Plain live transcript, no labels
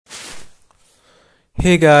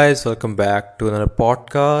Hey guys, welcome back to another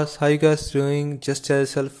podcast. How you guys doing? Just tell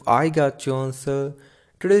yourself I got you answer.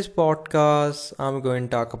 Today's podcast, I'm going to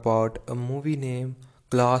talk about a movie named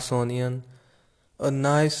Glass Onion, a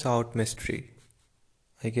Knives Out mystery.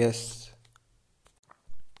 I guess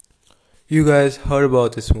you guys heard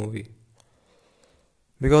about this movie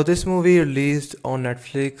because this movie released on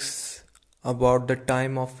Netflix about the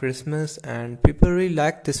time of Christmas and people really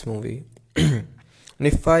like this movie. And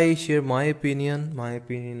if I share my opinion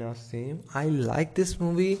are same. I like this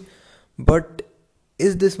movie, but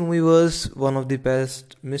is this movie was one of the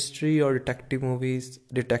best mystery or detective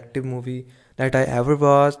movie that I ever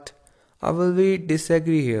watched? I will be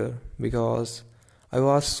disagree here because I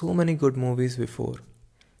watched so many good movies before.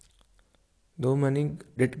 Though many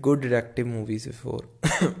good detective movies before.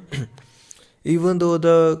 Even though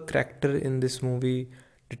the character in this movie,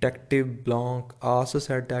 Detective Blanc, also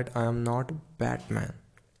said that I am not Batman.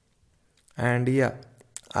 And yeah,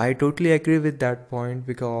 I totally agree with that point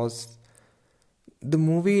because the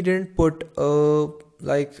movie didn't put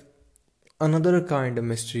like another kind of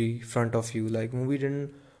mystery front of you. Like movie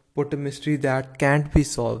didn't put a mystery that can't be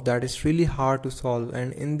solved, that is really hard to solve.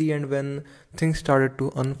 And in the end, when things started to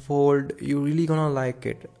unfold, you really gonna like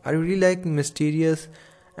it. I really like mysterious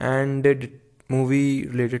and movie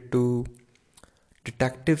related to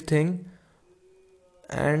detective thing,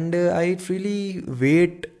 and I really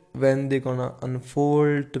wait when they're gonna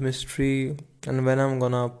unfold the mystery and when I'm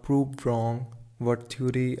gonna prove wrong what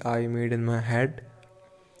theory I made in my head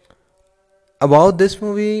about this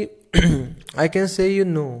movie. I can say you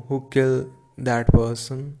know who killed that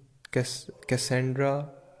person, Cassandra,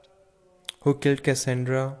 who killed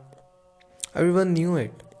Cassandra. Everyone knew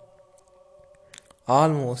it,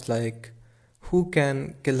 almost like who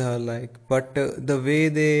can kill her, like, but the way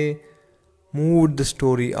they moved the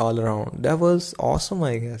story all around, that was awesome.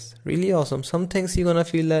 I guess really awesome. Some things you're gonna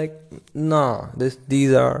feel like, nah,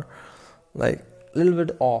 these are like a little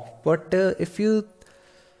bit off, but if you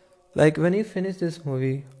like when you finish this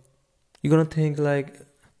movie, you're gonna think like,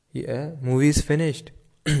 yeah, movie is finished.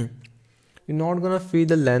 You're not gonna feel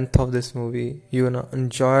the length of this movie, you're gonna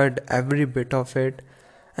enjoy every bit of it.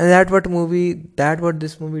 And that what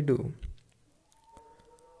this movie do.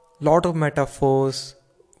 Lot of metaphors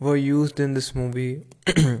were used in this movie.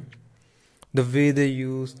 The way they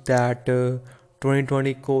used that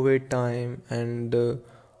 2020 COVID time, and the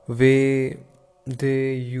way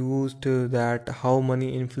they used that how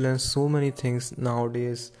money influence so many things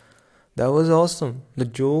nowadays, that was awesome. The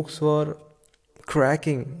jokes were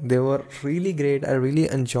cracking, they were really great. I really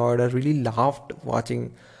enjoyed, I really laughed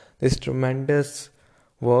watching this tremendous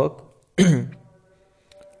work.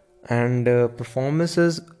 And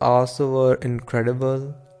performances also were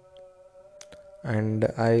incredible. And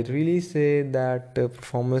I really say that the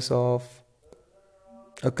performance of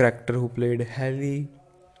a character who played Hallie,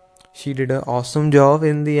 she did an awesome job.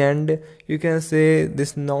 In the end, you can say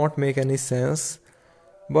this not make any sense,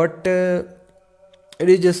 but it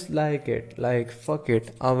is just like it, like fuck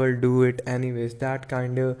it, I will do it anyways. That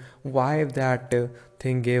kind of vibe that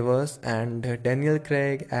thing gave us. And Daniel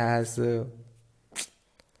Craig as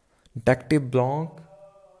Detective Blanc,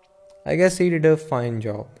 I guess he did a fine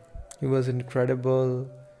job. He was incredible,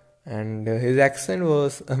 and his accent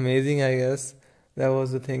was amazing. I guess that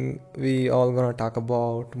was the thing we all gonna talk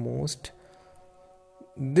about most.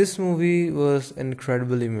 This movie was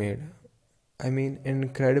incredibly made. I mean,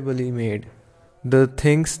 incredibly made. The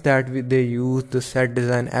things that they used, the set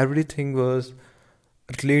design, everything was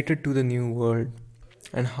related to the new world,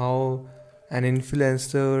 and how an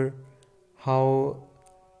influencer, how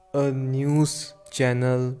a news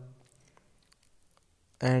channel,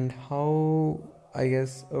 and how I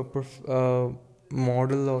guess a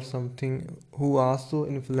model or something who also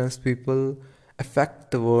influence people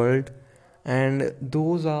affect the world. And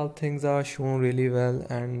those all things are shown really well.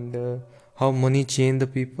 And how money change the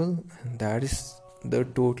people, and that is the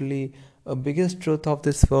totally biggest truth of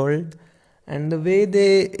this world. And the way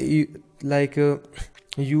they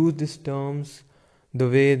use these terms, the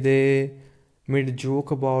way they made a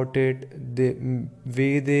joke about it, the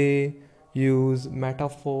way they use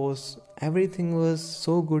metaphors, everything was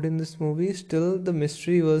so good in this movie. Still, the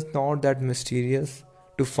mystery was not that mysterious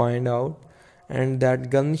to find out, and that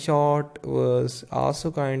gunshot was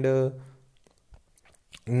also kind of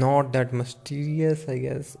not that mysterious, I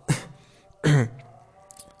guess.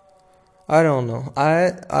 I don't know.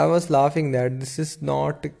 I was laughing that this is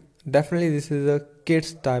not, definitely this is a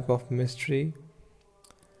kids type of mystery.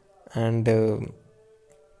 And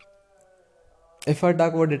if I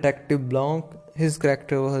talk about Detective Blanc, his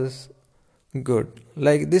character was good.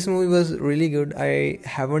 Like this movie was really good. I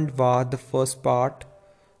haven't watched the first part,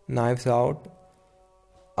 Knives Out.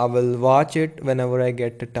 I will watch it whenever I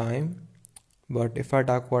get the time. But if I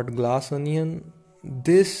talk about Glass Onion,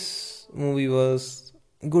 this movie was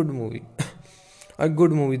good movie. A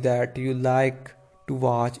good movie that you like to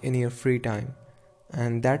watch in your free time.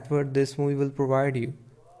 And that's what this movie will provide you.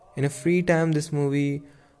 In a free time this movie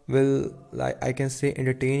will, like I can say,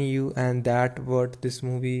 entertain you, and that what this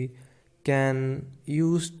movie can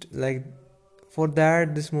used, like for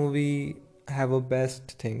that this movie have a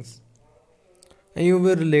best things, and you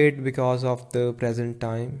will relate because of the present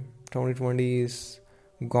time. 2020 is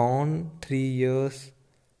gone, 3 years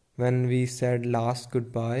when we said last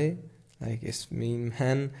goodbye. Like it's mean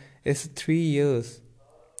man, it's 3 years.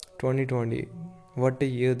 2020, what a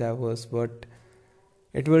year that was. But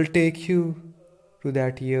it will take you to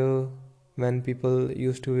that year when people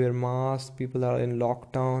used to wear masks, people are in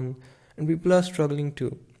lockdown, and people are struggling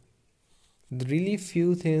too. Really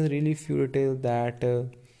few things, really few details that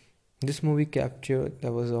this movie captured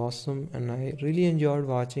that was awesome, and I really enjoyed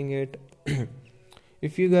watching it.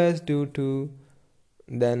 If you guys do too,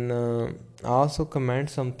 then also comment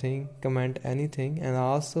something, comment anything. And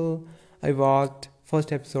also, I watched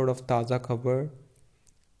first episode of Taza Khabar.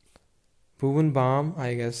 Bhuvan Bam,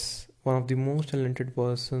 I guess, one of the most talented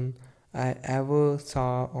person I ever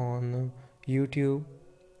saw on YouTube,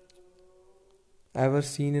 ever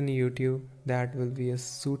seen in YouTube. That will be a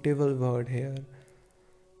suitable word here.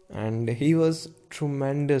 And he was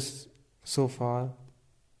tremendous so far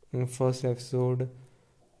in first episode.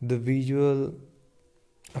 The visual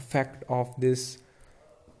effect of this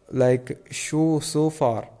like show so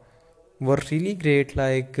far were really great,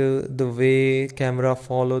 like the way camera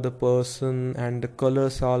follow the person and the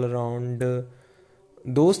colors all around,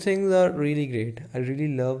 those things are really great. I really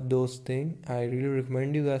love those things. I really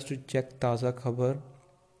recommend you guys to check Taza Khabar,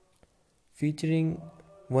 featuring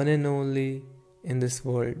one and only in this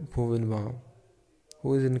world, Bhuvan Bam,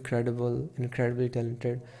 who is incredible, incredibly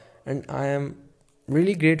talented, and I am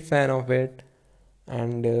really great fan of it.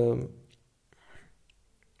 And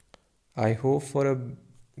I hope for a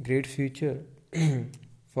great future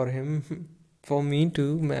for him, for me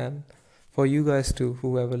too, man, for you guys too,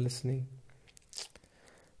 whoever listening.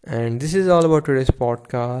 And this is all about today's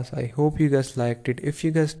podcast. I hope you guys liked it. If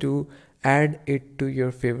you guys do, add it to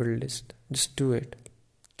your favorite list. Just do it.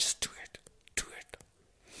 Just do it. Do it.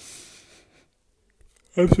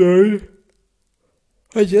 I'm sorry.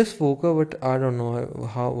 I just woke up, but I don't know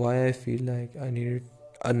how why I feel like I needed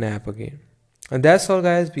a nap again. And that's all,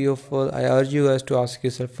 guys. Beautiful. I urge you guys to ask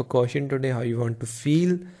yourself a question today: how you want to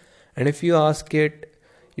feel, and if you ask it,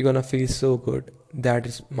 you're gonna feel so good. That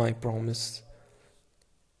is my promise.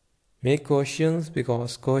 Make questions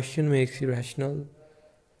because question makes you rational.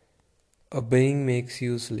 A being makes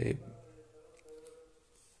you slave.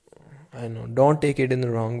 I know. Don't take it in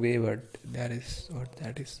the wrong way, but that is what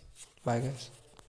that is. Bye, guys.